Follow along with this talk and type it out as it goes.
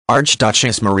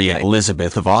Archduchess Maria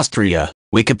Elizabeth of Austria,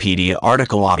 Wikipedia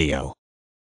article audio.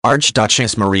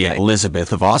 Archduchess Maria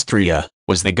Elizabeth of Austria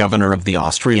was the governor of the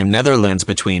Austrian Netherlands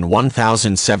between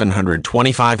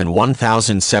 1725 and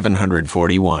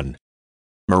 1741.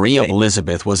 Maria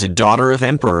Elizabeth was a daughter of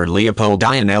Emperor Leopold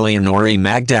I and Eleonore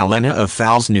Magdalena of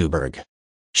Pfalz-Neuburg.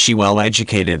 She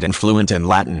well-educated and fluent in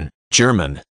Latin,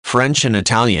 German, French and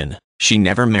Italian, she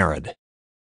never married.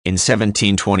 In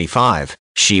 1725,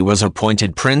 she was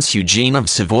appointed Prince Eugene of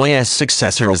Savoy's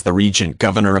successor as the regent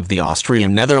governor of the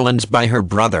Austrian Netherlands by her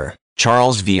brother,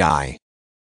 Charles VI.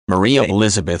 Maria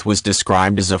Elizabeth was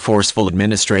described as a forceful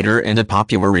administrator and a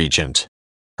popular regent.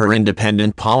 Her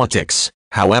independent politics,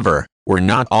 however, were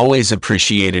not always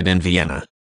appreciated in Vienna.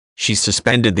 She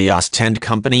suspended the Ostend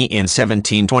Company in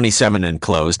 1727 and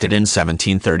closed it in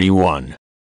 1731.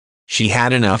 She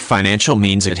had enough financial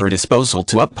means at her disposal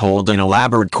to uphold an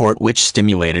elaborate court which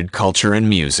stimulated culture and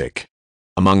music.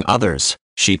 Among others,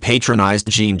 she patronized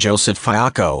Jean-Joseph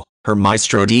Fiacco, her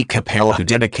maestro di cappella, who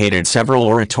dedicated several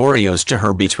oratorios to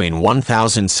her between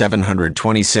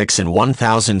 1726 and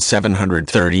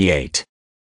 1738.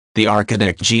 The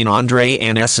architect Jean-André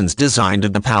Annessens designed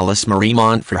the Palace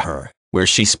Mariemont for her, where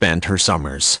she spent her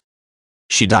summers.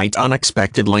 She died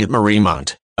unexpectedly at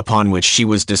Mariemont, upon which she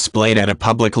was displayed at a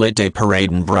public lit day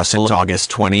parade in Brussels August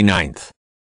 29.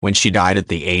 When she died at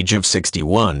the age of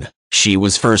 61, she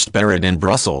was first buried in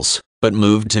Brussels, but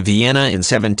moved to Vienna in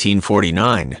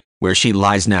 1749, where she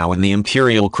lies now in the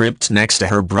imperial crypt next to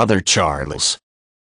her brother Charles.